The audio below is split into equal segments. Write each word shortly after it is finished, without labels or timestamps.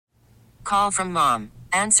call from mom.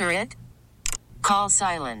 Answer it. Call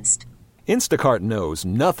silenced. Instacart knows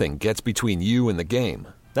nothing gets between you and the game.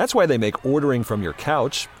 That's why they make ordering from your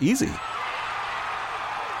couch easy.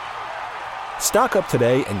 Stock up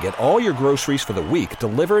today and get all your groceries for the week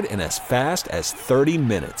delivered in as fast as 30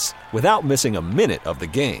 minutes without missing a minute of the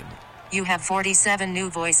game. You have 47 new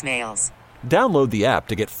voicemails. Download the app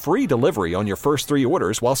to get free delivery on your first 3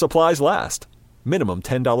 orders while supplies last. Minimum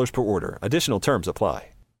 $10 per order. Additional terms apply.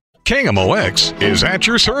 KMOX is at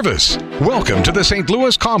your service. Welcome to the St.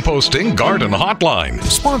 Louis Composting Garden Hotline,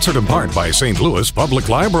 sponsored in part by St. Louis Public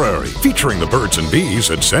Library, featuring the birds and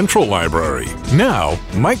bees at Central Library. Now,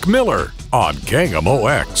 Mike Miller on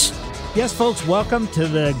KMOX. Yes, folks, welcome to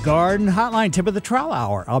the Garden Hotline Tip of the Trowel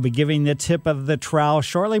Hour. I'll be giving the tip of the trowel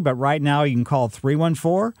shortly, but right now you can call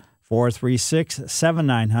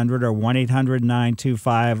 314-436-7900 or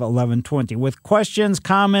 1-800-925-1120 with questions,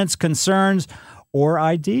 comments, concerns, or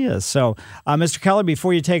ideas. So, Mr. Keller,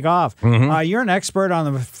 before you take off, you're an expert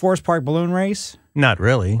on the Forest Park balloon race? Not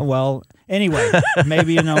really. Well, anyway,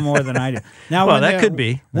 maybe you know more than I do. Now, well, that could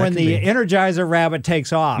be. When the Energizer rabbit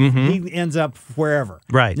takes off, he ends up wherever.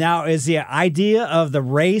 Right. Now, is the idea of the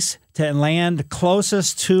race to land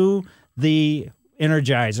closest to the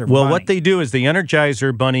Energizer Well, bunny? what they do is the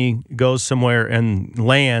Energizer bunny goes somewhere and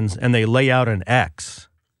lands, and they lay out an X.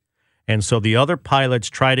 And so the other pilots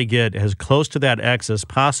try to get as close to that X as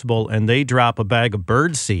possible, and they drop a bag of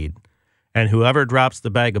birdseed. And whoever drops the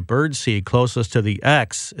bag of birdseed closest to the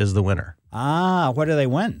X is the winner. What do they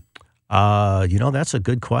win? That's a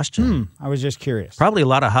good question. I was just curious. Probably a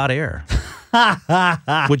lot of hot air,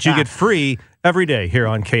 which you get free every day here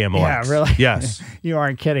on KMOX. Yeah, really? Yes. You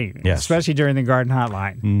aren't kidding. Yes. Especially during the Garden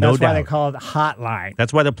Hotline. No That's doubt. why they call it Hotline.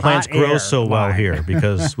 That's why the plants Hot grow air so well line. here,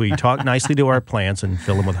 because we talk nicely to our plants and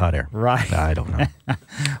fill them with hot air. Right. I don't know.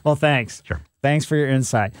 Well, thanks. Sure. Thanks for your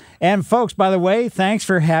insight. And folks, by the way, thanks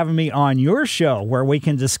for having me on your show where we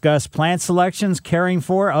can discuss plant selections, caring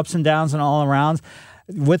for, ups and downs and all arounds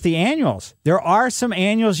with the annuals. There are some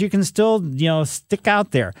annuals you can still, stick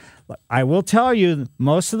out there. I will tell you,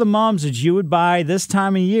 most of the mums that you would buy this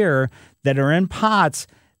time of year that are in pots,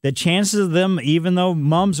 the chances of them, even though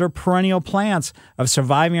mums are perennial plants, of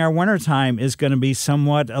surviving our wintertime is going to be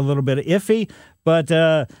somewhat a little bit iffy, but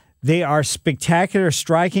they are spectacular,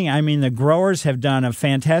 striking. I mean, the growers have done a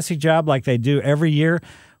fantastic job like they do every year.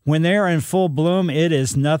 When they're in full bloom, it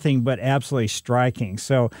is nothing but absolutely striking.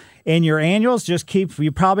 So, and your annuals,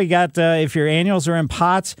 you probably got, if your annuals are in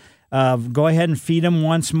pots, go ahead and feed them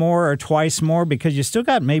once more or twice more because you still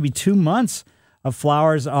got maybe 2 months of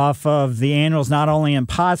flowers off of the annuals, not only in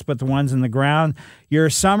pots, but the ones in the ground.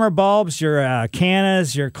 Your summer bulbs, your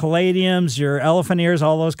cannas, your caladiums, your elephant ears,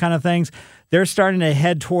 all those kind of things, they're starting to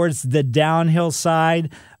head towards the downhill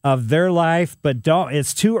side of their life, but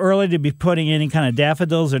it's too early to be putting any kind of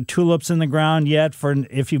daffodils or tulips in the ground yet for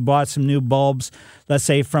if you bought some new bulbs, let's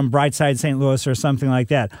say from Brightside St. Louis or something like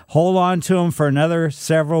that. Hold on to them for another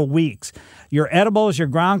several weeks. Your edibles, your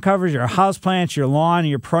ground covers, your houseplants, your lawn,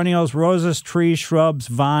 your perennials, roses, trees, shrubs,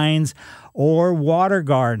 vines, or water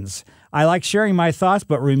gardens. I like sharing my thoughts,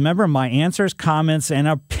 but remember my answers, comments, and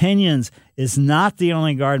opinions is not the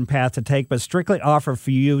only garden path to take, but strictly offer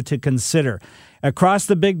for you to consider. Across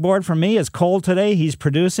the big board for me is Cole today. He's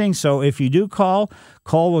producing, so if you do call,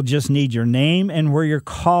 Cole will just need your name and where you're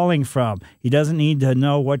calling from. He doesn't need to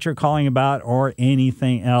know what you're calling about or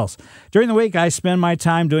anything else. During the week, I spend my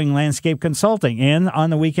time doing landscape consulting, and on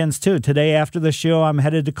the weekends too. Today after the show, I'm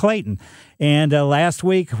headed to Clayton. And last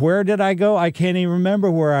week, where did I go? I can't even remember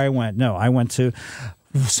where I went. No, I went to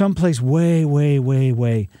someplace way, way, way,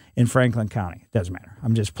 way in Franklin County. Doesn't matter.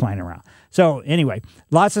 I'm just playing around. So anyway,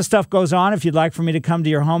 lots of stuff goes on. If you'd like for me to come to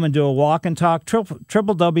your home and do a walk and talk,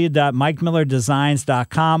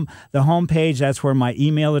 www.mikemillerdesigns.com. The homepage, that's where my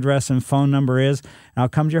email address and phone number is. And I'll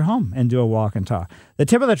come to your home and do a walk and talk. The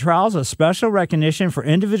tip of the trowel is a special recognition for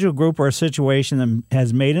individual group or situation that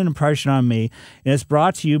has made an impression on me. And it's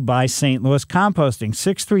brought to you by St. Louis Composting,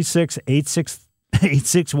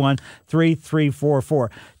 636-861-3344.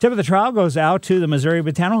 Tip of the trowel goes out to the Missouri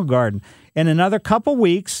Botanical Garden. In another couple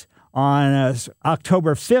weeks, on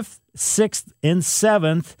October 5th, 6th, and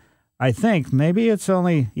 7th, I think. Maybe it's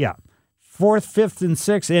only, 4th, 5th, and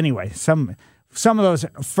 6th. Anyway, some of those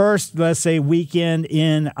first, let's say, weekend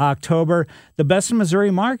in October, the Best in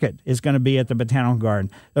Missouri Market is going to be at the Botanical Garden.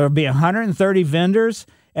 There will be 130 vendors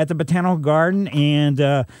at the Botanical Garden,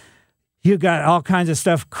 and you got all kinds of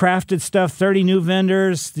stuff, crafted stuff, 30 new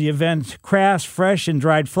vendors. The event crafts, fresh and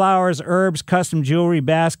dried flowers, herbs, custom jewelry,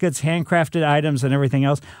 baskets, handcrafted items, and everything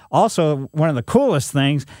else. Also, one of the coolest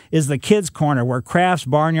things is the Kids Corner, where crafts,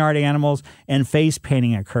 barnyard animals, and face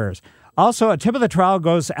painting occurs. Also, a tip of the trowel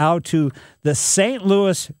goes out to the St.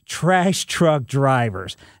 Louis trash truck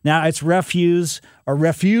drivers. Now, it's refuse,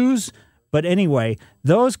 but anyway,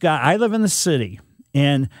 those guys, I live in the city,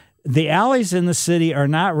 and the alleys in the city are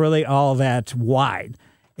not really all that wide.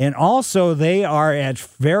 And also, they are at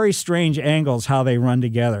very strange angles how they run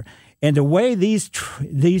together. And the way these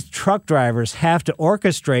truck drivers have to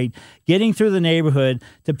orchestrate getting through the neighborhood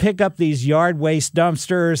to pick up these yard waste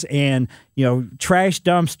dumpsters and trash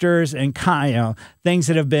dumpsters and things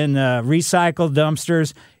that have been recycled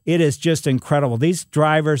dumpsters, it is just incredible. These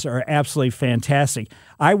drivers are absolutely fantastic.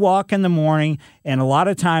 I walk in the morning, and a lot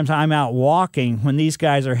of times I'm out walking when these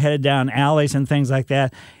guys are headed down alleys and things like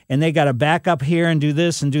that, and they got to back up here and do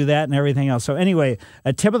this and do that and everything else. So anyway,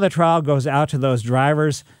 a tip of the trowel goes out to those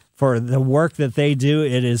drivers for the work that they do.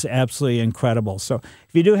 It is absolutely incredible. So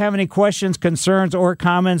if you do have any questions, concerns, or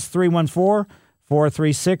comments, 314-436-7900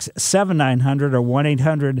 or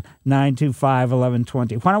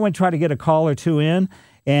 1-800-925-1120. Why don't we try to get a call or two in?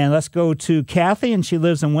 And let's go to Kathy, and she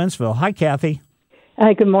lives in Wentzville. Hi, Kathy.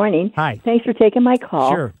 Good morning. Hi. Thanks for taking my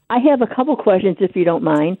call. Sure. I have a couple questions, if you don't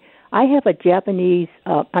mind. I have a a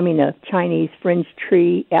Chinese fringe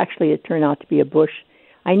tree. Actually, it turned out to be a bush.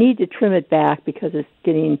 I need to trim it back because it's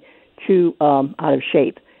getting too out of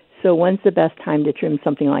shape. So when's the best time to trim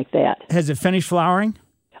something like that? Has it finished flowering?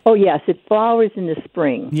 Oh, yes. It flowers in the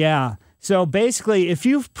spring. Yeah. So basically, if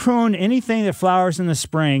you've pruned anything that flowers in the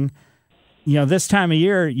spring, this time of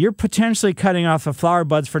year, you're potentially cutting off the flower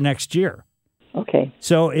buds for next year. Okay.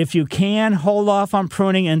 So if you can hold off on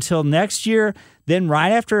pruning until next year, then right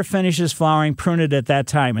after it finishes flowering, prune it at that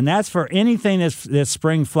time. And that's for anything that's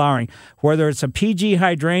spring flowering, whether it's a PG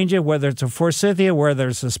hydrangea, whether it's a forsythia, whether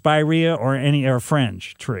it's a spirea, or a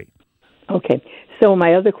fringe tree. Okay. So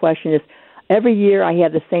my other question is, every year I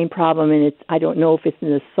have the same problem, and I don't know if it's in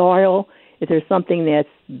the soil, if there's something that's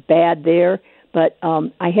bad there, but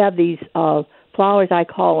I have these flowers, I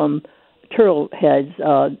call them turtle heads.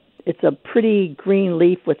 It's a pretty green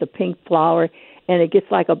leaf with a pink flower, and they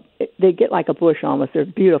get like a bush almost. They're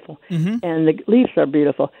beautiful, and the leaves are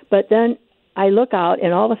beautiful. But then I look out,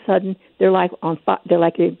 and all of a sudden they're like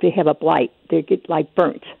they have a blight. They get like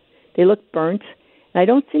burnt. They look burnt, and I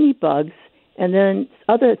don't see any bugs. And then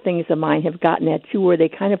other things of mine have gotten that too, where they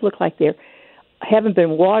kind of look like they haven't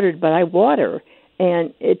been watered, but I water,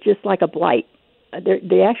 and it's just like a blight.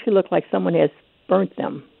 They actually look like someone has burnt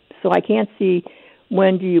them. So I can't see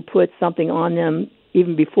when do you put something on them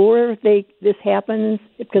even before this happens,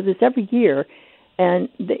 because it's every year, and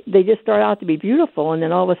they just start out to be beautiful, and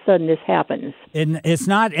then all of a sudden this happens. And it's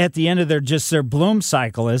not at the end of their bloom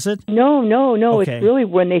cycle, is it? No. Okay. It's really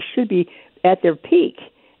when they should be at their peak,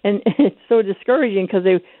 and it's so discouraging because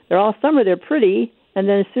they're all summer, they're pretty, and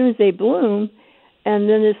then as soon as they bloom, and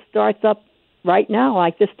then it starts up right now,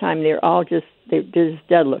 like this time, they're just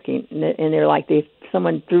dead looking, and they're like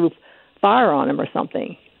someone threw fire on them or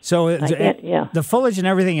something. So the foliage and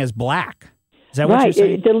everything is black. Is that what you're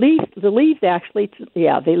saying? The leaves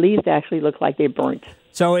actually look like they're burnt.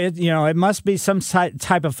 So it must be some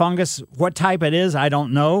type of fungus. What type it is, I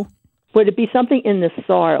don't know. Would it be something in the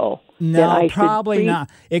soil? No, probably not.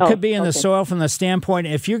 It could be in the soil from the standpoint,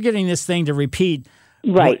 if you're getting this thing to repeat,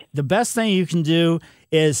 right. The best thing you can do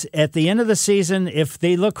is at the end of the season, if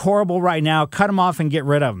they look horrible right now, cut them off and get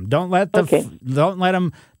rid of them. Don't let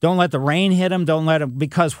the rain hit them.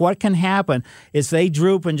 Because what can happen is they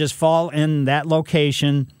droop and just fall in that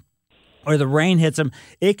location, or the rain hits them.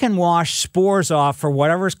 It can wash spores off for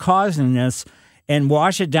whatever's causing this and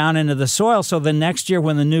wash it down into the soil. So the next year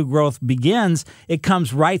when the new growth begins, it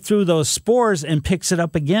comes right through those spores and picks it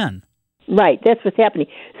up again. Right. That's what's happening.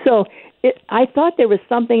 So I thought there was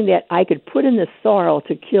something that I could put in the soil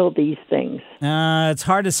to kill these things. It's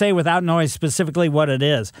hard to say without knowing specifically what it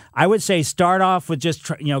is. I would say start off with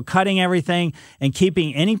just cutting everything and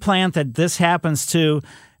keeping any plant that this happens to,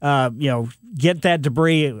 get that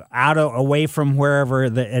debris away from wherever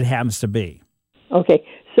it happens to be. Okay,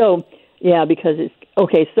 so because it's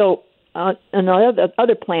okay. So on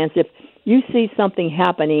other plants, if you see something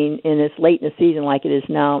happening and it's late in the season like it is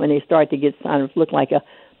now, and they start to get kind of look like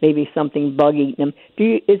maybe something bug eating them,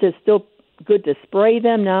 is it still good to spray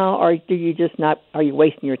them now, or do you just not? Are you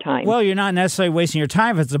wasting your time? Well, you're not necessarily wasting your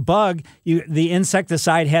time. If it's a bug, the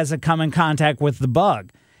insecticide has to come in contact with the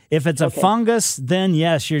bug. If it's a fungus, then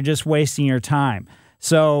yes, you're just wasting your time.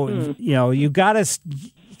 So you've got to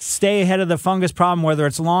stay ahead of the fungus problem, whether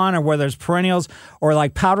it's lawn or whether it's perennials or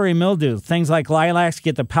like powdery mildew. Things like lilacs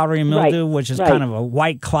get the powdery mildew, which is kind of a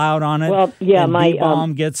white cloud on it. Well, yeah, and my bee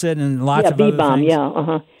balm gets it, and lots of other bee-balm,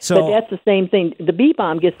 things. So, but that's the same thing. The bee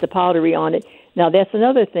balm gets the powdery on it. Now that's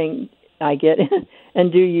another thing I get.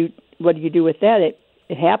 And do you what do you do with that?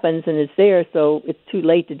 It happens and it's there, so it's too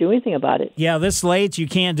late to do anything about it. Yeah, this late you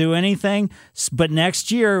can't do anything. But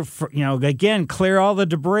next year, again, clear all the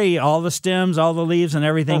debris, all the stems, all the leaves, and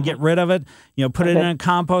everything. Get rid of it. Put it in a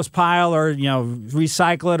compost pile, or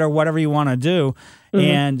recycle it, or whatever you want to do.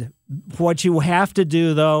 And what you have to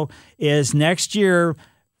do though is next year,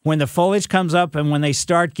 when the foliage comes up and when they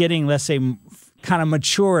start getting, let's say, kind of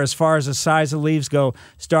mature as far as the size of leaves go,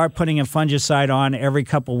 start putting a fungicide on every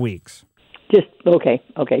couple weeks. Just okay.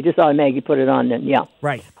 Just automatically put it on then. Yeah.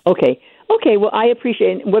 Right. Okay. Well, I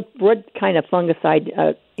appreciate it. What kind of fungicide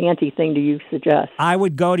anti thing do you suggest? I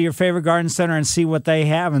would go to your favorite garden center and see what they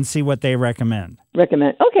have and see what they recommend.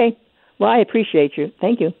 Okay. Well, I appreciate you.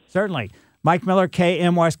 Thank you. Certainly. Mike Miller,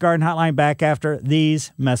 KMOX Garden Hotline, back after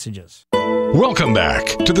these messages. Welcome back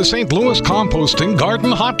to the St. Louis Composting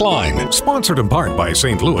Garden Hotline, sponsored in part by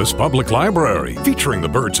St. Louis Public Library, featuring the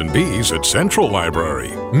birds and bees at Central Library.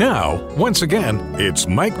 Now, once again, it's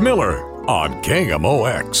Mike Miller on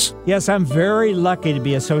KMOX. Yes, I'm very lucky to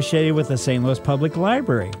be associated with the St. Louis Public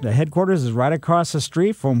Library. The headquarters is right across the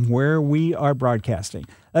street from where we are broadcasting.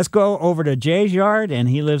 Let's go over to Jay's yard, and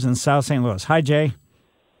he lives in South St. Louis. Hi, Jay.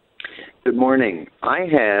 Good morning. I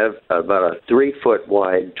have about a 3-foot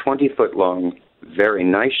wide, 20-foot long, very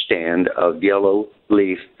nice stand of yellow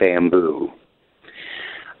leaf bamboo.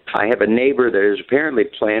 I have a neighbor that has apparently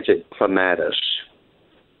planted clematis.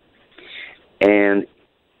 And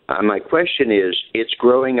my question is, it's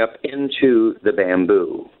growing up into the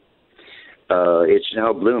bamboo. It's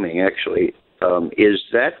now blooming, actually. Is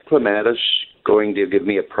that clematis going to give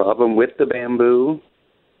me a problem with the bamboo?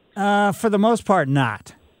 For the most part,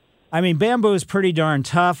 not. I mean, bamboo is pretty darn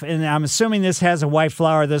tough, and I'm assuming this has a white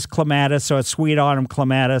flower, this clematis, so it's sweet autumn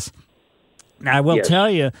clematis. I will tell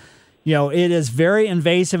you, it is very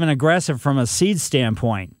invasive and aggressive from a seed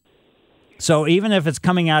standpoint. So even if it's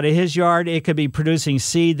coming out of his yard, it could be producing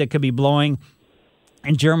seed that could be blowing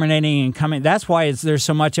and germinating and coming. That's why there's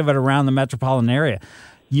so much of it around the metropolitan area.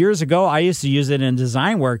 Years ago, I used to use it in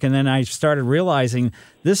design work, and then I started realizing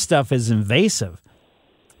this stuff is invasive.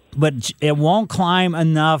 But it won't climb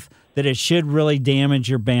enough that it should really damage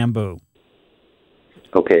your bamboo.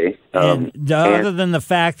 Okay. Other than the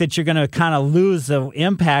fact that you're going to kind of lose the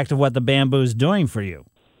impact of what the bamboo is doing for you,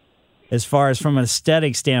 as far as from an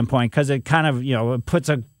aesthetic standpoint, because it kind of, it puts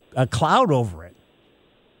a cloud over it.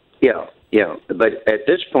 Yeah. But at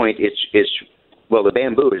this point, the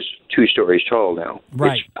bamboo is 2 stories tall now.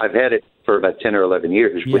 Right. I've had it for about 10 or 11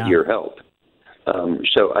 years with your help.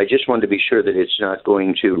 So I just wanted to be sure that it's not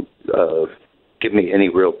going to give me any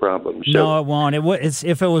real problems. So, no, it won't.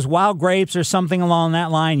 If it was wild grapes or something along that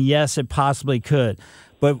line, yes, it possibly could.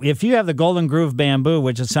 But if you have the Golden Groove bamboo,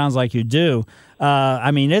 which it sounds like you do,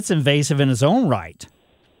 it's invasive in its own right.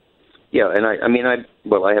 Yeah, and I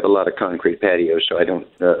have a lot of concrete patios, so I don't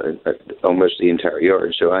almost the entire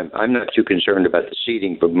yard. So I'm not too concerned about the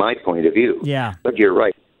seeding from my point of view. Yeah. But you're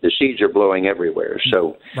right. The seeds are blowing everywhere.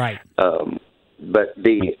 So right. But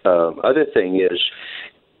the other thing is,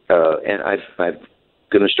 and I'm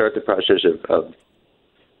going to start the process of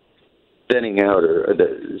thinning out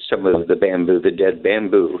some of the bamboo, the dead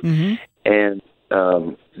bamboo, and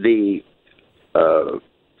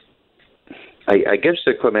I guess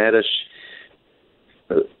the clematis.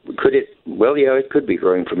 Could it? Well, yeah, it could be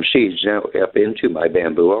growing from seeds now up into my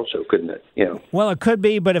bamboo, also, couldn't it? Well, it could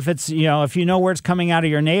be, but if it's if you know where it's coming out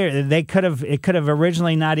of your neighbor, it could have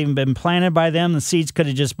originally not even been planted by them. The seeds could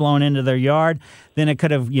have just blown into their yard. Then it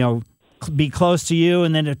could have be close to you,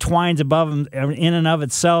 and then it twines above them in and of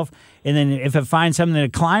itself. And then if it finds something to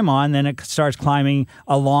climb on, then it starts climbing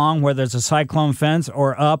along, whether it's a cyclone fence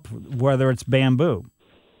or up, whether it's bamboo.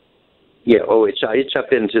 Yeah. Oh, it's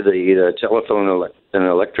up into the telephone and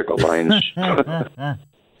electrical lines.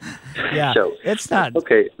 Yeah. So it's not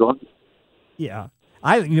okay. Go on. Yeah.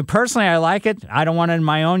 Personally, I like it. I don't want it in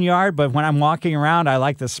my own yard, but when I'm walking around, I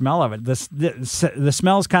like the smell of it. The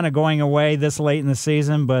smell's kind of going away this late in the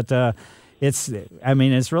season, but it's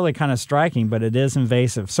really kind of striking, but it is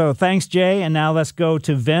invasive. So thanks, Jay. And now let's go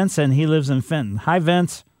to Vince, and he lives in Fenton. Hi,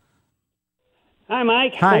 Vince. Hi,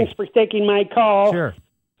 Mike. Hi. Thanks for taking my call. Sure.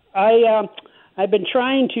 I've been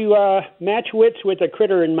trying to match wits with a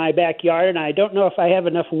critter in my backyard, and I don't know if I have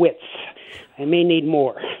enough wits. I may need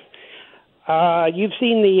more. You've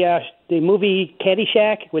seen the movie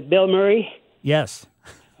Caddyshack with Bill Murray? Yes.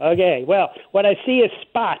 Okay. Well, what I see is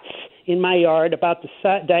spots in my yard about the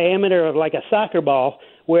diameter of like a soccer ball,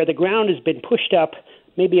 where the ground has been pushed up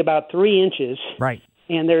maybe about 3 inches. Right.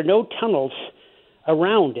 And there are no tunnels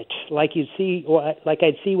around it, like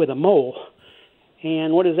I'd see with a mole.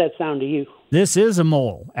 And what does that sound to you? This is a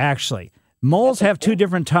mole, actually. Moles have two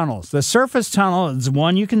different tunnels. The surface tunnel is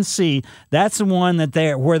one you can see. That's the one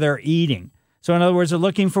where they're eating. So in other words, they're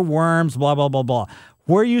looking for worms, blah, blah, blah, blah.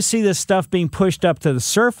 Where you see this stuff being pushed up to the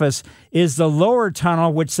surface is the lower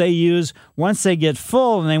tunnel, which they use once they get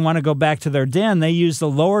full and they want to go back to their den. They use the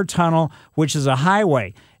lower tunnel, which is a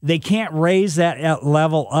highway. They can't raise that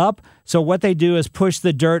level up. So what they do is push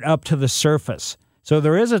the dirt up to the surface. So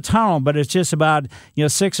there is a tunnel, but it's just about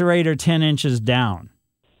 6 or 8 or 10 inches down.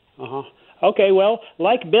 Uh-huh. Okay, well,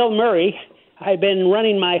 like Bill Murray, I've been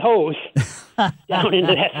running my hose down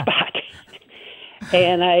into that spot.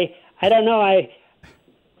 And I don't know,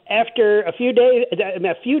 after a few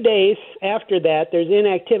days after that, there's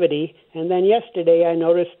inactivity. And then yesterday I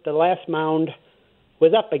noticed the last mound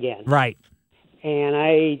was up again. Right.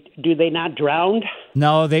 And do they not drown?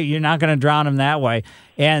 No, you're not going to drown them that way.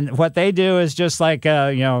 And what they do is just like,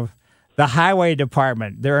 the highway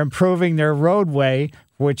department. They're improving their roadway,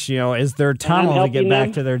 which, is their tunnel to get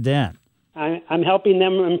back to their den. I'm helping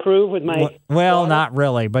them improve with my... Well, not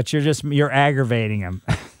really, but you're aggravating them.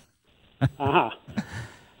 Uh-huh.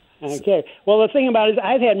 Okay. Well, the thing about it is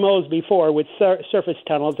I've had moles before with surface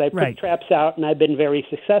tunnels. I put traps out, and I've been very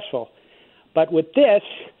successful. But with this,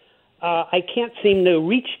 I can't seem to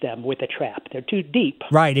reach them with a trap. They're too deep.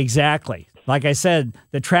 Right, exactly. Like I said,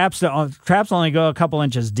 the traps only go a couple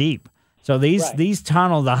inches deep. So these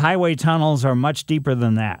tunnels, the highway tunnels, are much deeper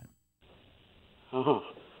than that. Uh-huh.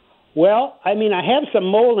 Well, I have some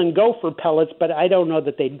mole and gopher pellets, but I don't know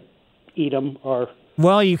that they'd eat them or...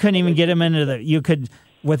 Well, you couldn't even get them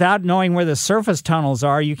without knowing where the surface tunnels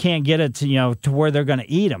are, you can't get it to where they're going to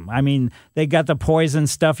eat them. They got the poison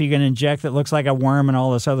stuff you can inject that looks like a worm and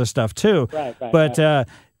all this other stuff too. Right. But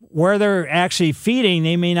where they're actually feeding,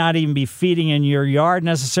 they may not even be feeding in your yard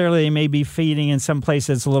necessarily. They may be feeding in some place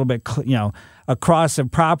that's a little bit, across the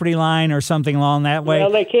property line or something along that way.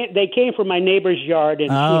 Well, they came from my neighbor's yard, and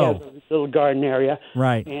she has a little garden area.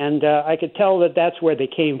 Right. And I could tell that that's where they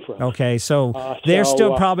came from. Okay, so they're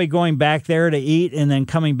still probably going back there to eat and then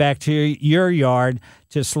coming back to your yard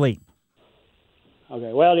to sleep.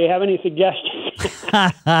 Okay, well, do you have any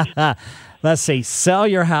suggestions? Let's see, sell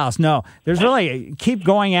your house. No, keep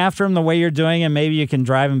going after them the way you're doing, and maybe you can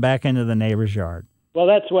drive them back into the neighbor's yard. Well,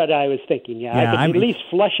 that's what I was thinking, yeah. I could at least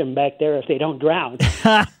flush them back there if they don't drown.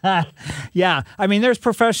 Yeah, there's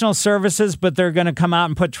professional services, but they're going to come out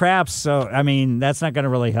and put traps, so, that's not going to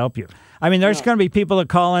really help you. There's going to be people that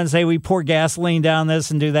call in and say, we pour gasoline down this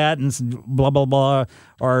and do that and blah, blah, blah,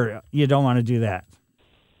 or you don't want to do that.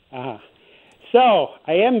 Uh-huh. So,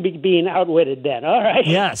 I am being outwitted then, all right?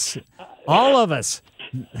 Yes, all of us.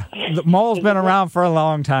 The mole's been around for a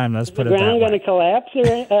long time, let's put it that way. Is the ground going to collapse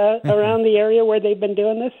around the area where they've been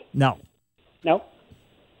doing this? No. No?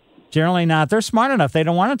 Generally not. They're smart enough. They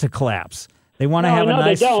don't want it to collapse. They want to have a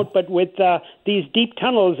nice... No, they don't, but with these deep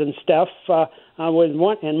tunnels and stuff,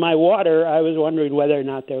 and my water, I was wondering whether or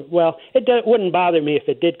not there... Well, it wouldn't bother me if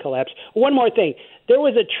it did collapse. One more thing. There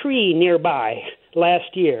was a tree nearby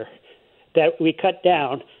last year that we cut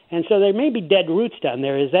down, and so there may be dead roots down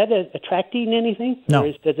there. Is that attracting anything? No.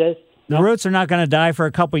 No. The roots are not going to die for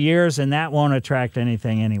a couple years, and that won't attract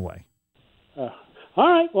anything anyway. All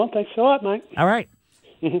right. Well, thanks a lot, Mike. All right.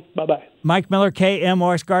 Bye-bye. Mike Miller,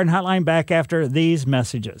 KMOX Garden Hotline, back after these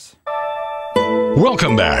messages.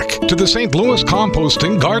 Welcome back to the St. Louis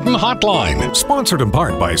Composting Garden Hotline, sponsored in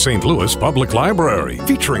part by St. Louis Public Library,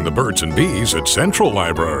 featuring the birds and bees at Central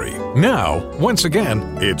Library. Now, once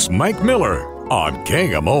again, it's Mike Miller on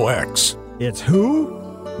KMOX. It's who?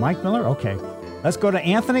 Mike Miller? Okay. Let's go to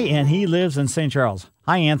Anthony, and he lives in St. Charles.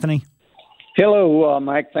 Hi, Anthony. Hello,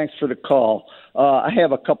 Mike. Thanks for the call. I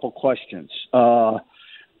have a couple questions.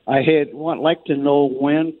 I'd like to know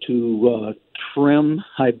when to trim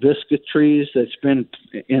hibiscus trees that's been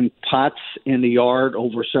in pots in the yard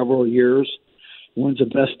over several years. When's the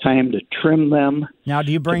best time to trim them? Now,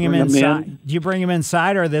 do you bring them inside? Do you bring them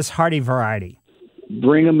inside or this hardy variety?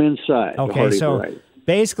 Bring them inside. Okay, so variety.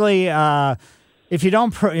 Basically, if you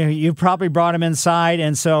don't, you probably brought them inside,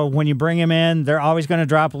 and so when you bring them in, they're always going to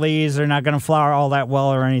drop leaves. They're not going to flower all that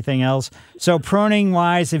well or anything else. So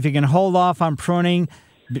pruning-wise, if you can hold off on pruning,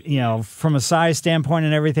 from a size standpoint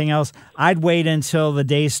and everything else, I'd wait until the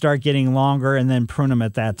days start getting longer and then prune them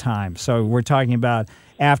at that time. So we're talking about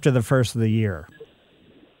after the first of the year.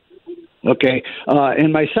 Okay.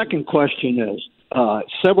 And my second question is,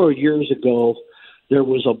 several years ago, there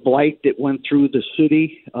was a blight that went through the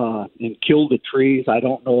city and killed the trees. I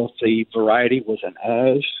don't know if the variety was an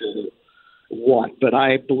ash or what, but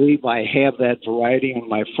I believe I have that variety on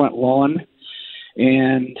my front lawn.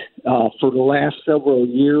 And for the last several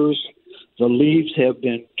years, the leaves have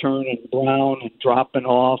been turning brown and dropping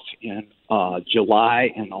off in July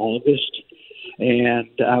and August. And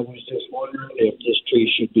I was just wondering if this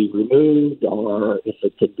tree should be removed or if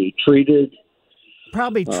it could be treated.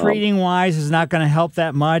 Probably treating wise is not going to help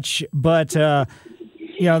that much, but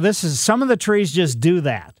this is some of the trees just do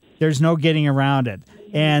that. There's no getting around it.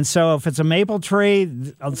 And so if it's a maple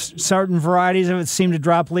tree, certain varieties of it seem to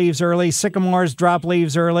drop leaves early. Sycamores drop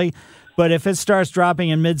leaves early. But if it starts dropping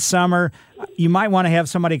in midsummer, you might want to have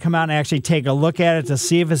somebody come out and actually take a look at it to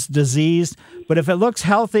see if it's diseased. But if it looks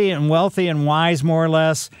healthy and wealthy and wise, more or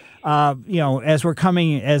less, as we're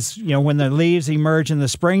coming, when the leaves emerge in the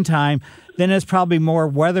springtime, then it's probably more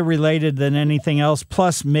weather related than anything else.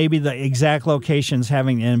 Plus, maybe the exact location's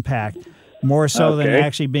having an impact more so than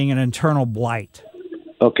actually being an internal blight.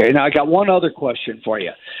 Okay, now I got one other question for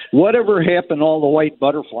you. Whatever happened to all the white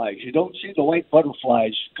butterflies? You don't see the white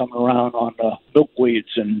butterflies coming around on the milkweeds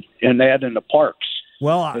and that in the parks.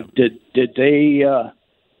 Well, did they?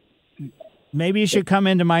 Maybe you should come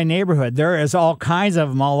into my neighborhood. There is all kinds of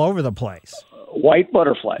them all over the place. White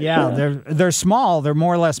butterflies. Yeah, they're small. They're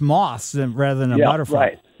more or less moths rather than a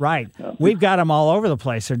butterfly. Right. We've got them all over the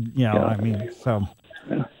place.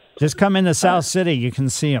 Just come into South City. You can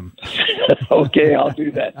see them. Okay, I'll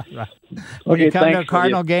do that. Right. When you come to a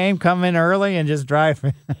Cardinal game, come in early and just drive.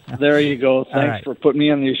 There you go. Thanks for putting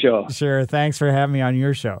me on your show. Sure. Thanks for having me on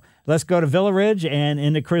your show. Let's go to Villa Ridge and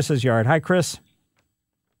into Chris's yard. Hi, Chris.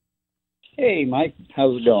 Hey, Mike.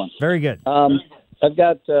 How's it going? Very good. I've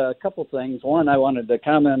got a couple things. One, I wanted to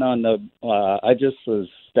comment on I just was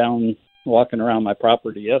down walking around my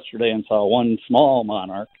property yesterday and saw one small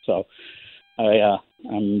monarch. So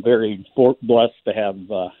I'm very blessed to have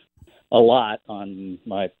a lot on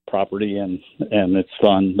my property, and it's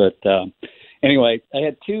fun. But anyway, I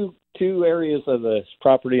had two areas of this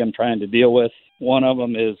property I'm trying to deal with. One of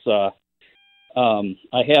them is I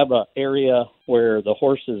have an area where the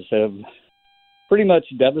horses have pretty much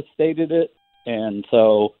devastated it, and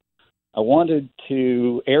so I wanted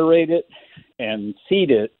to aerate it and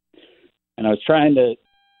seed it, and I was trying to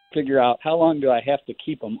figure out how long do I have to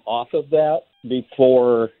keep them off of that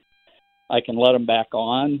before I can let them back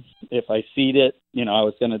on. If I seed it, I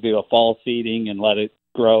was going to do a fall seeding and let it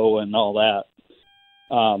grow and all that.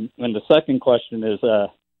 And the second question is,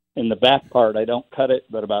 in the back part, I don't cut it,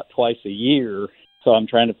 but about twice a year. So I'm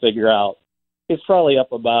trying to figure out, it's probably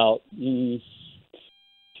up about 2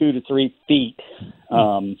 to 3 feet.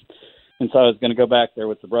 And so I was going to go back there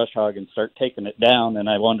with the brush hog and start taking it down. And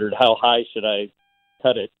I wondered how high should I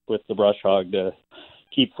cut it with the brush hog to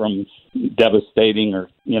keep from devastating or,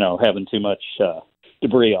 having too much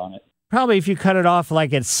debris on it. Probably if you cut it off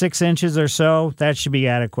like at 6 inches or so, that should be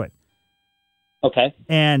adequate. Okay.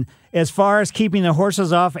 And as far as keeping the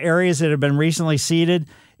horses off areas that have been recently seeded,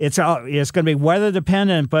 it's going to be weather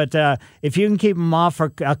dependent, but if you can keep them off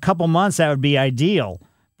for a couple months, that would be ideal.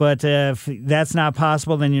 But if that's not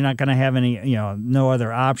possible, then you're not going to have any, no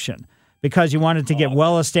other option. Because you want it to get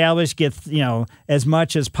well established, get as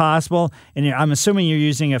much as possible, and I'm assuming you're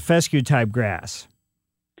using a fescue type grass.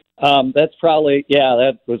 That's probably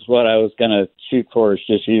that was what I was going to shoot for, is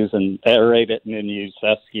just aerate it and then use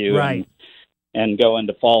fescue, right, and go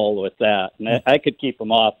into fall with that. And I could keep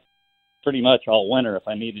them off pretty much all winter if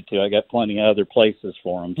I needed to. I got plenty of other places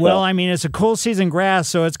for them. So. Well, I mean, it's a cool season grass,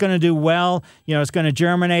 so it's going to do well. It's going to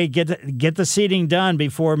germinate, get the seeding done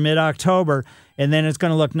before mid-October, and then it's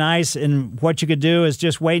going to look nice. And what you could do is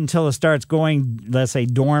just wait until it starts going, let's say,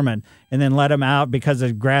 dormant, and then let them out because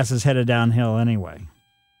the grass is headed downhill anyway.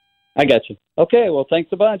 I got you. Okay, well, thanks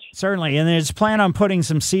a bunch. Certainly, and then just plan on putting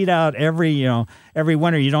some seed out every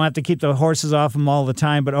winter. You don't have to keep the horses off them all the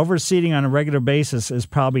time, but overseeding on a regular basis is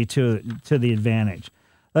probably to the advantage.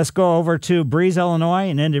 Let's go over to Breeze, Illinois,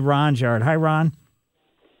 and into Ron's yard. Hi, Ron.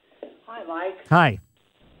 Hi, Mike. Hi.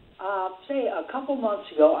 Say a couple months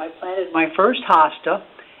ago, I planted my first hosta,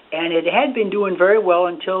 and it had been doing very well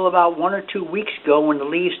until about 1 or 2 weeks ago when the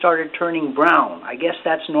leaves started turning brown. I guess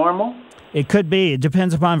that's normal? It could be. It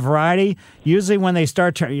depends upon variety. Usually when they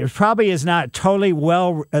start to, it probably is not totally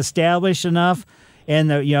well established enough, and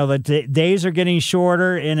the days are getting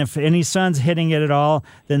shorter, and if any sun's hitting it at all,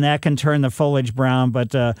 then that can turn the foliage brown.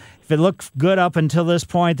 But if it looks good up until this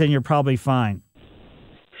point, then you're probably fine.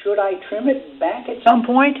 Should I trim it back at some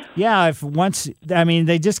point? Yeah,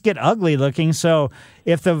 they just get ugly looking. So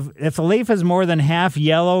if the leaf is more than half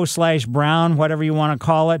yellow/brown, whatever you want to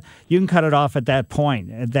call it, you can cut it off at that point,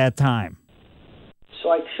 at that time. So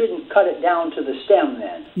I shouldn't cut it down to the stem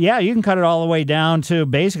then? Yeah, you can cut it all the way down to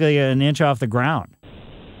basically an inch off the ground.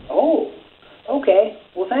 Oh, okay.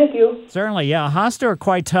 Well, thank you. Certainly, yeah. Hosta are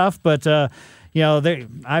quite tough, but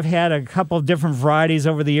I've had a couple of different varieties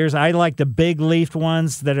over the years. I like the big leafed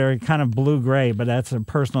ones that are kind of blue-gray, but that's a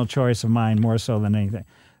personal choice of mine more so than anything.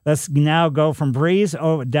 Let's now go from Breeze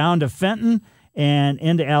down to Fenton and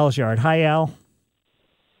into Al's yard. Hi, Al.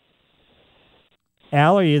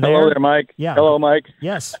 Al, are you there? Hello there, Mike. Yeah. Hello, Mike.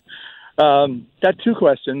 Yes. Got two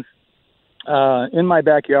questions. In my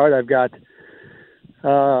backyard, I've got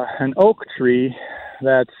an oak tree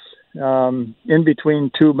that's in between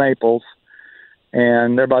two maples,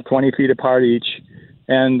 and they're about 20 feet apart each.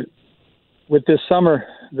 And with this summer,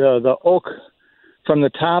 the oak from the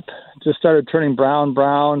top just started turning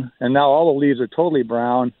brown, and now all the leaves are totally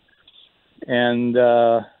brown, and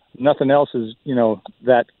nothing else is,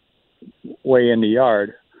 that way in the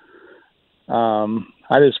yard.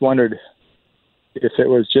 I just wondered if it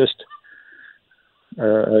was just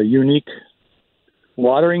a unique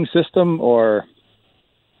watering system, or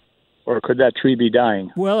could that tree be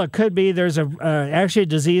dying? Well, it could be. There's actually a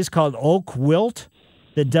disease called oak wilt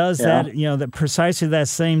that does that, that precisely that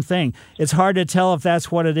same thing. It's hard to tell if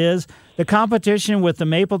that's what it is. The competition with the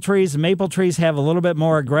maple trees have a little bit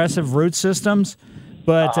more aggressive root systems,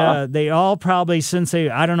 but they all probably,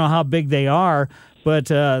 I don't know how big they are, but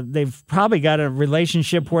they've probably got a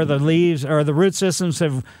relationship where the leaves or the root systems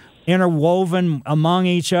have interwoven among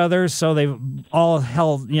each other, so they've all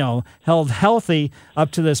held healthy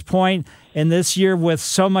up to this point. And this year, with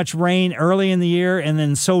so much rain early in the year and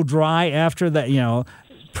then so dry after that,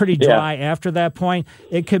 pretty dry after that point,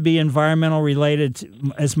 it could be environmental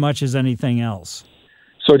related as much as anything else.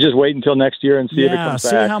 So just wait until next year and see if it comes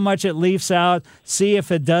back. See how much it leaves out. See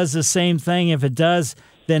if it does the same thing. If it does,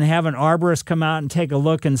 then have an arborist come out and take a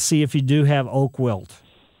look and see if you do have oak wilt.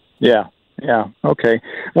 Yeah, okay.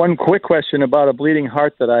 One quick question about a bleeding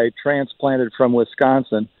heart that I transplanted from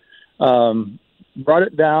Wisconsin. Brought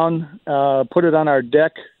it down, put it on our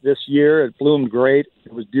deck this year. It bloomed great.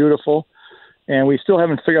 It was beautiful. And we still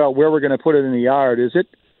haven't figured out where we're going to put it in the yard. Is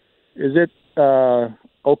it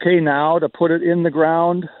okay now to put it in the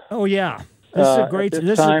ground? Oh, yeah. This is a great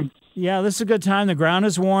time. This is a good time. The ground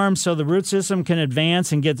is warm, so the root system can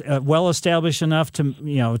advance and get well established enough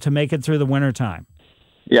to make it through the winter time.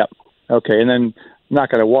 Yep. Okay, and then I'm not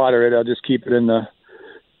going to water it. I'll just keep it in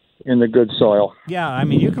the good soil. Yeah, I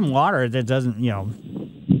mean, you can water it. It doesn't,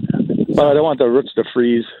 But I don't want the roots to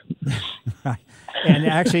freeze. Right. And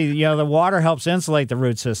actually, the water helps insulate the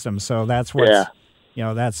root system, so that's what's,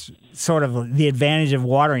 that's sort of the advantage of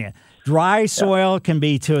watering it. Dry soil can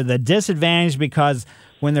be to the disadvantage because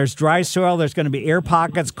when there's dry soil, there's going to be air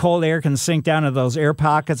pockets. Cold air can sink down to those air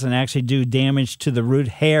pockets and actually do damage to the root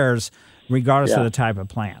hairs, regardless of the type of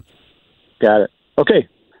plant. Got it. Okay.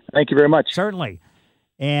 Thank you very much. Certainly.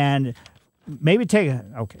 And maybe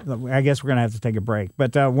I guess we're going to have to take a break.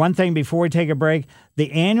 But one thing before we take a break,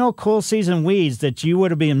 the annual cool season weeds that you would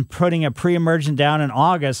have been putting a pre-emergent down in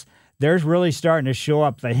August, they're really starting to show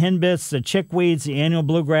up. The henbits, the chickweeds, the annual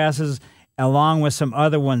bluegrasses, along with some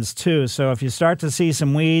other ones too. So if you start to see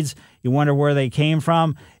some weeds, you wonder where they came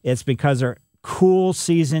from, it's because they're cool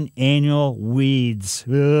season annual weeds.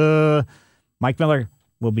 Mike Miller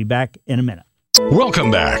will be back in a minute.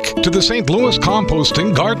 Welcome back to the St. Louis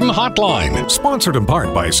Composting Garden Hotline, sponsored in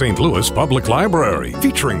part by St. Louis Public Library,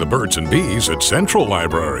 featuring the birds and bees at Central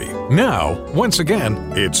Library. Now, once again,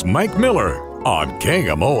 it's Mike Miller on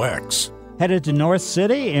KMOX. Headed to North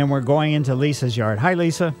City, and we're going into Lisa's yard. Hi,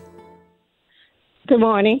 Lisa. Good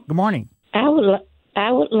morning. Good morning. I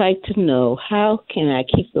would like to know, how can I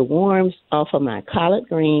keep the worms off of my collard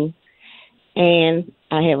green? And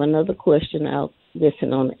I have another question. I'll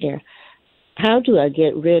listen on the air. How do I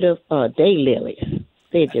get rid of daylilies?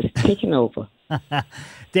 They're just taking over.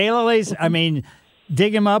 Daylilies, I mean,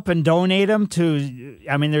 dig them up and donate them to,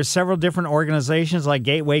 there's several different organizations like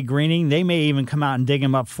Gateway Greening. They may even come out and dig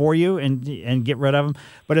them up for you and get rid of them.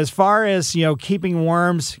 But as far as, keeping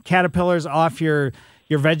worms, caterpillars off your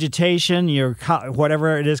vegetation, your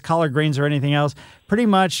whatever it is, collard greens or anything else, pretty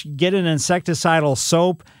much get an insecticidal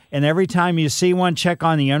soap. And every time you see one, check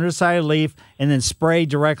on the underside leaf and then spray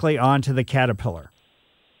directly onto the caterpillar.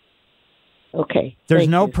 Okay. There's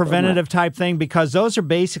no preventative type thing because those are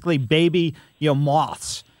basically baby,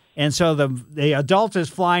 moths. And so the adult is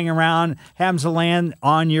flying around, happens to land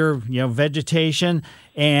on your, vegetation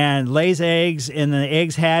and lays eggs, and the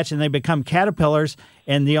eggs hatch and they become caterpillars.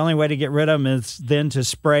 And the only way to get rid of them is then to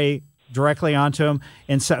spray directly onto them.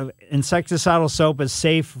 And so insecticidal soap is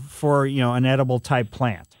safe for, an edible type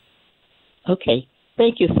plant. Okay.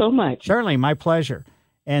 Thank you so much. Certainly. My pleasure.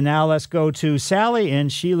 And now let's go to Sally,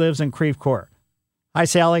 and she lives in Creve Coeur. Hi,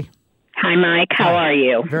 Sally. Hi, Mike. How are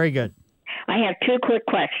you? Very good. I have two quick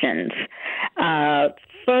questions.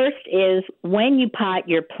 first is when you pot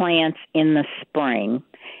your plants in the spring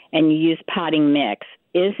and you use potting mix,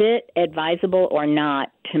 is it advisable or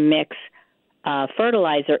not to mix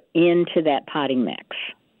fertilizer into that potting mix?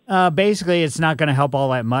 Basically, it's not going to help all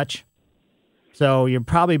that much. So you're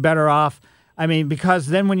probably better off. I mean, because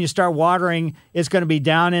then when you start watering, it's going to be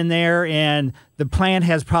down in there, and the plant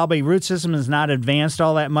has probably root system is not advanced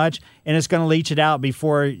all that much, and it's going to leach it out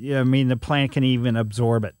before the plant can even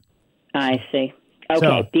absorb it. I see. Okay.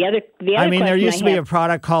 So, the other there used to be a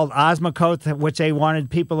product called Osmocote, which they wanted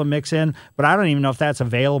people to mix in, but I don't even know if that's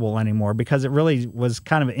available anymore because it really was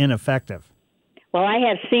kind of ineffective. Well, I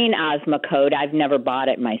have seen Osmocote. I've never bought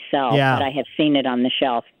it myself, but I have seen it on the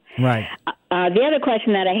shelf. Right. The other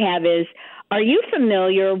question that I have is, are you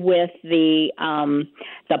familiar with the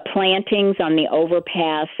plantings on the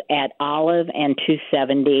overpass at Olive and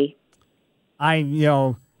 270?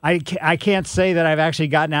 I can't say that I've actually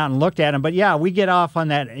gotten out and looked at them, but yeah, we get off on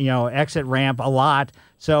that exit ramp a lot.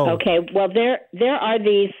 So okay, well there are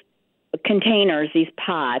these containers, these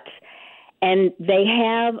pots, and they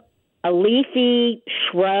have a leafy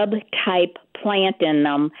shrub type plant in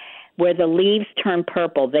them where the leaves turn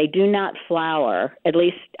purple. They do not flower. At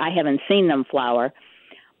least I haven't seen them flower,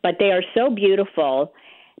 but they are so beautiful.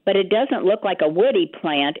 But it doesn't look like a woody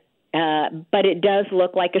plant. But it does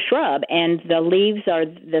look like a shrub, and the leaves are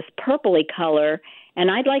this purpley color, and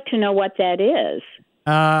I'd like to know what that is.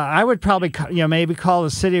 I would probably, maybe call the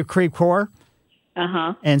city of Creve Coeur.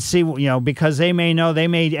 And see, because they may know, they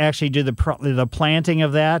may actually do the planting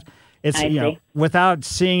of that. It's, without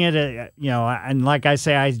seeing it, and like I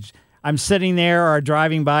say, I'm sitting there or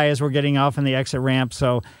driving by as we're getting off on the exit ramp,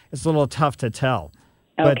 so it's a little tough to tell.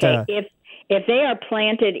 Okay, but, if they are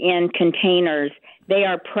planted in containers, they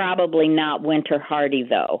are probably not winter hardy,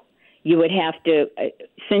 though. You would have to,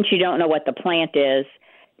 since you don't know what the plant is,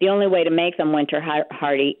 the only way to make them winter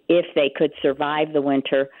hardy, if they could survive the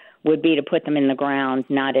winter, would be to put them in the ground,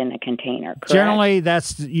 not in a container. Correct? Generally,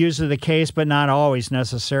 that's usually the case, but not always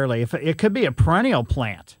necessarily. If it could be a perennial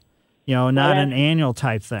plant, not an annual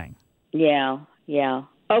type thing. Yeah.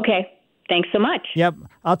 Okay. Thanks so much. Yep.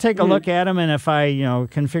 I'll take a look at them, and if I,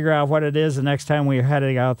 can figure out what it is the next time we're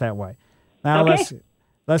heading out that way. Now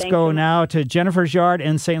let's go now to Jennifer's yard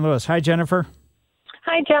in St. Louis. Hi, Jennifer.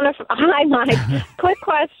 Hi, Jennifer. Hi, Mike. Quick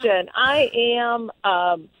question. I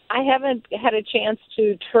haven't had a chance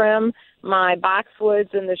to trim my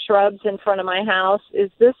boxwoods and the shrubs in front of my house. Is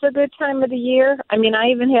this a good time of the year? I mean, I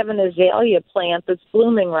even have an azalea plant that's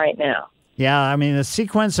blooming right now. Yeah, I mean, the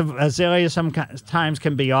sequence of azaleas sometimes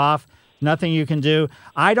can be off. Nothing you can do.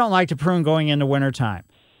 I don't like to prune going into wintertime.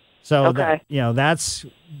 So, that's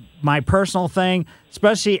my personal thing,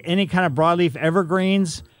 especially any kind of broadleaf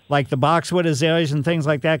evergreens like the boxwood azaleas and things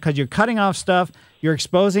like that, because you're cutting off stuff. You're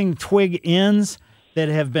exposing twig ends that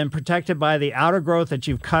have been protected by the outer growth that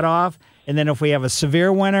you've cut off. And then if we have a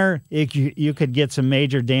severe winter, you could get some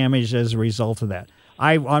major damage as a result of that.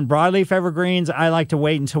 On broadleaf evergreens, I like to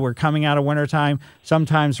wait until we're coming out of wintertime,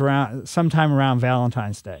 sometime around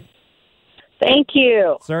Valentine's Day. Thank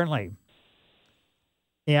you. Certainly.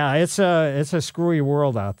 Yeah, it's a screwy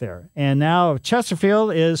world out there. And now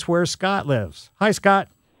Chesterfield is where Scott lives. Hi, Scott.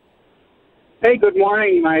 Hey, good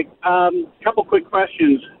morning, Mike. Couple quick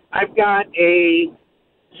questions. I've got a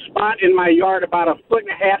spot in my yard about 1.5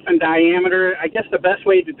 feet in diameter. I guess the best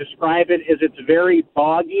way to describe it is it's very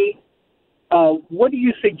boggy. What do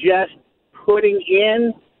you suggest putting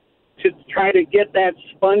in to try to get that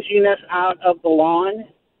sponginess out of the lawn?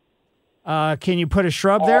 Can you put a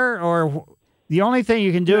shrub there? Or the only thing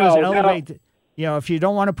you can do is elevate, if you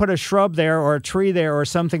don't want to put a shrub there or a tree there or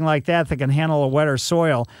something like that can handle a wetter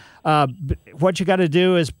soil, what you got to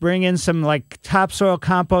do is bring in some like topsoil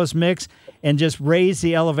compost mix and just raise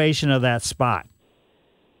the elevation of that spot.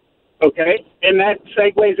 Okay, and that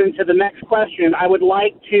segues into the next question. I would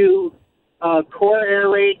like to core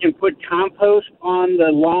aerate and put compost on the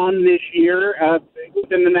lawn this year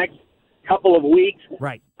within the next couple of weeks.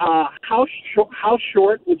 Right. How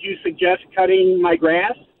short would you suggest cutting my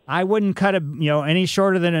grass? I wouldn't cut it, any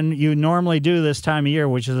shorter than you normally do this time of year,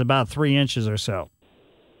 which is about 3 inches or so.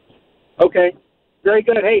 Okay. Very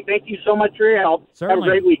good. Hey, thank you so much for your help. Certainly. Have a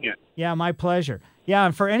great weekend. Yeah, my pleasure. Yeah,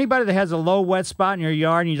 and for anybody that has a low wet spot in your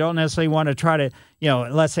yard and you don't necessarily want to try to,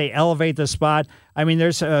 let's say elevate the spot, I mean,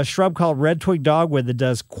 there's a shrub called red twig dogwood that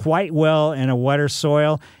does quite well in a wetter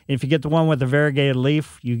soil. If you get the one with the variegated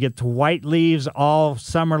leaf, you get the white leaves all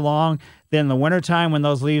summer long. Then in the wintertime, when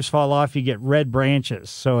those leaves fall off, you get red branches.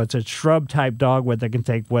 So it's a shrub-type dogwood that can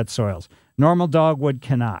take wet soils. Normal dogwood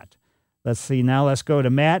cannot. Let's see. Now let's go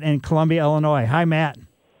to Matt in Columbia, Illinois. Hi, Matt.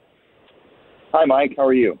 Hi, Mike. How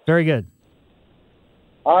are you? Very good.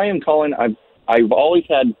 I am calling. I've always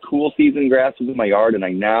had cool season grasses in my yard, and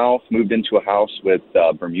I now moved into a house with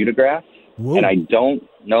Bermuda grass. Whoa. And I don't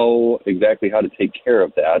know exactly how to take care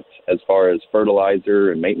of that as far as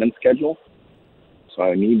fertilizer and maintenance schedule. So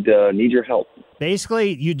I need your help.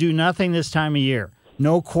 Basically, you do nothing this time of year.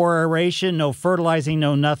 No core aeration, no fertilizing,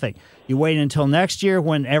 no nothing. You wait until next year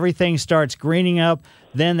when everything starts greening up.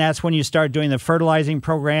 Then that's when you start doing the fertilizing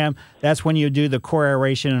program. That's when you do the core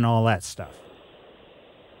aeration and all that stuff.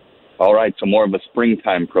 All right, so more of a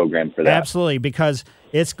springtime program for that. Absolutely, because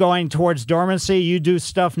it's going towards dormancy. You do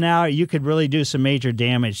stuff now, you could really do some major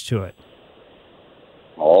damage to it.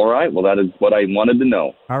 All right, well, that is what I wanted to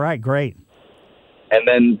know. All right, great. And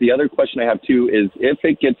then the other question I have, too, is if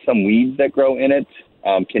it gets some weeds that grow in it,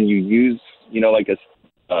 can you use, like a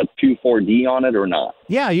 2,4-D on it or not?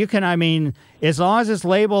 Yeah, you can. I mean, as long as it's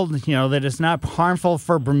labeled, that it's not harmful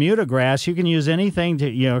for Bermuda grass, you can use anything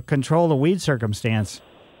to, control the weed circumstance.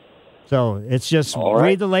 So it's just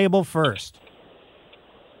read the label first.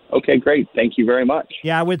 Okay, great. Thank you very much.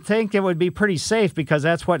 Yeah, I would think it would be pretty safe because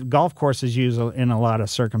that's what golf courses use in a lot of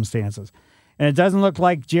circumstances. And it doesn't look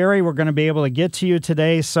like, Jerry, we're going to be able to get to you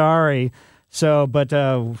today. Sorry.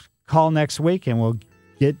 But call next week and we'll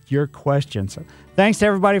get your questions. So thanks to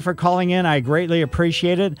everybody for calling in. I greatly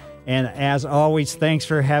appreciate it. And as always, thanks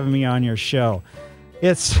for having me on your show.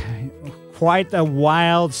 It's quite a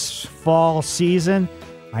wild fall season.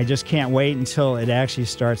 I just can't wait until it actually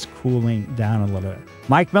starts cooling down a little bit.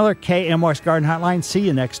 Mike Miller, KMOX Garden Hotline. See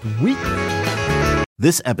you next week.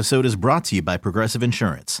 This episode is brought to you by Progressive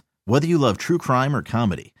Insurance. Whether you love true crime or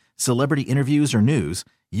comedy, celebrity interviews or news,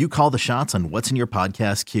 you call the shots on what's in your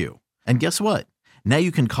podcast queue. And guess what? Now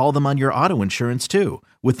you can call them on your auto insurance too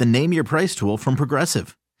with the Name Your Price tool from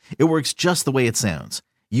Progressive. It works just the way it sounds.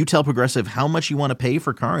 You tell Progressive how much you want to pay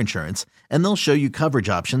for car insurance, and they'll show you coverage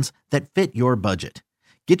options that fit your budget.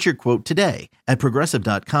 Get your quote today at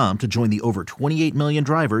Progressive.com to join the over 28 million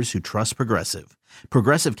drivers who trust Progressive.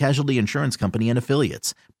 Progressive Casualty Insurance Company and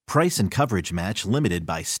Affiliates. Price and coverage match limited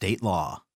by state law.